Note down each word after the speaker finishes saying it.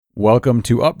Welcome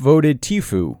to Upvoted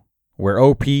Tifu, where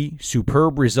OP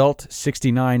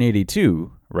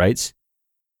Superb-Result-6982 writes,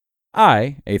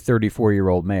 I, a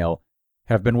 34-year-old male,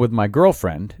 have been with my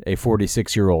girlfriend, a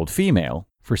 46-year-old female,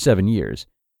 for 7 years.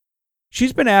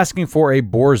 She's been asking for a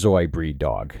Borzoi breed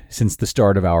dog since the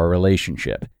start of our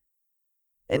relationship.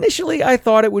 Initially, I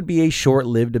thought it would be a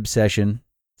short-lived obsession,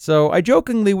 so I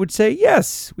jokingly would say,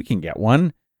 yes, we can get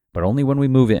one, but only when we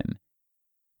move in.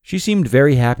 She seemed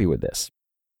very happy with this.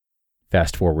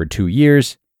 Fast forward 2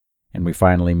 years, and we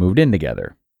finally moved in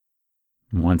together.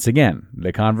 Once again,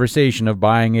 the conversation of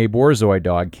buying a Borzoi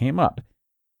dog came up.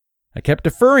 I kept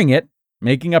deferring it,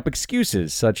 making up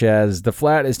excuses such as the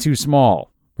flat is too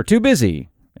small, we're too busy,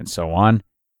 and so on.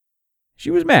 She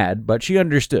was mad, but she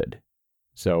understood.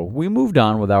 So we moved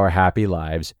on with our happy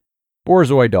lives,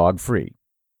 Borzoi dog free.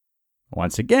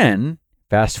 Once again,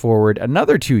 fast forward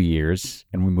another 2 years,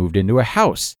 and we moved into a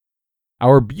house.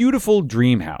 Our beautiful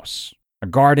dream house. A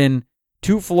garden,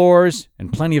 2 floors,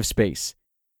 and plenty of space.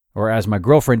 Or as my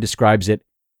girlfriend describes it,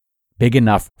 big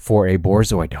enough for a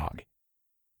Borzoi dog.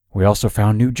 We also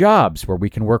found new jobs where we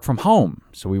can work from home,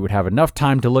 so we would have enough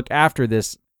time to look after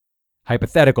this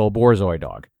hypothetical Borzoi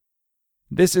dog.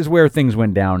 This is where things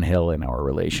went downhill in our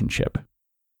relationship.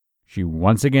 She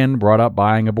once again brought up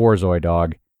buying a Borzoi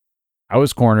dog. I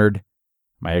was cornered.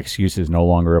 My excuses no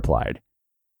longer applied.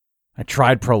 I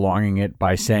tried prolonging it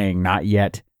by saying not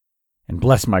yet, and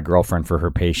bless my girlfriend for her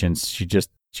patience. She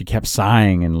kept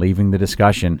sighing and leaving the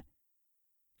discussion.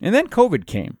 And then COVID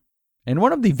came. And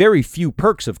one of the very few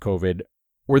perks of COVID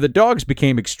were that dogs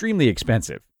became extremely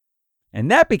expensive. And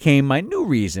that became my new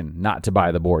reason not to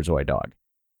buy the Borzoi dog.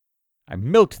 I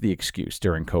milked the excuse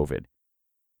during COVID.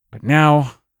 But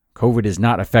now, COVID is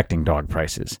not affecting dog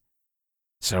prices.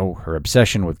 So her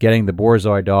obsession with getting the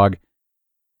Borzoi dog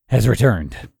has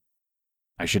returned.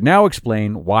 I should now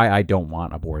explain why I don't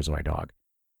want a Borzoi dog.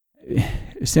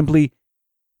 Simply,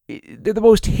 they're the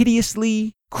most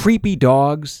hideously creepy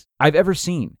dogs I've ever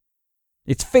seen.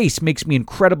 Its face makes me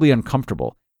incredibly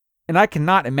uncomfortable, and I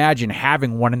cannot imagine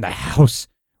having one in the house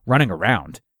running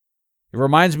around. It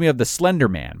reminds me of the Slender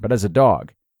Man, but as a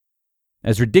dog.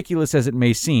 As ridiculous as it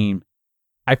may seem,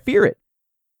 I fear it.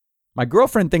 My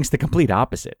girlfriend thinks the complete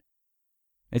opposite.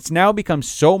 It's now become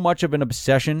so much of an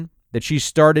obsession that she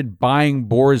started buying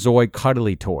Borzoi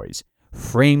cuddly toys,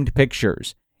 framed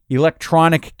pictures,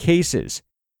 electronic cases,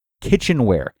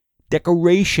 kitchenware,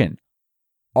 decoration,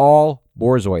 all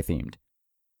Borzoi themed.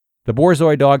 The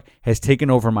Borzoi dog has taken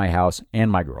over my house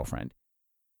and my girlfriend.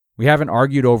 We haven't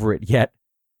argued over it yet,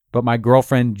 but my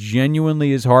girlfriend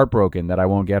genuinely is heartbroken that I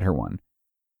won't get her one.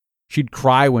 She'd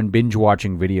cry when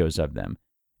binge-watching videos of them,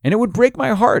 and it would break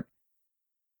my heart.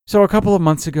 So a couple of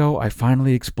months ago, I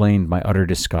finally explained my utter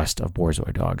disgust of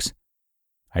Borzoi dogs.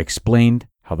 I explained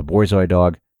how the Borzoi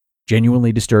dog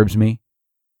genuinely disturbs me.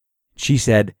 She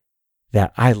said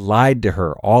that I lied to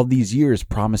her all these years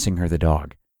promising her the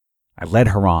dog. I led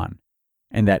her on,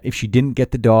 and that if she didn't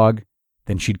get the dog,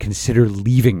 then she'd consider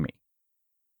leaving me.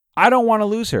 I don't want to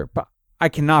lose her, but I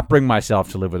cannot bring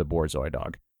myself to live with a Borzoi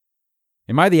dog.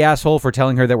 Am I the asshole for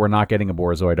telling her that we're not getting a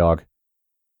Borzoi dog?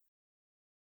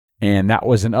 And that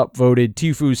was an upvoted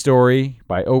Tifu story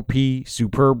by OP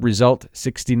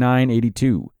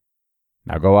Superb-Result-6982.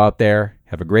 Now go out there,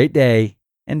 have a great day,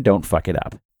 and don't fuck it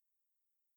up.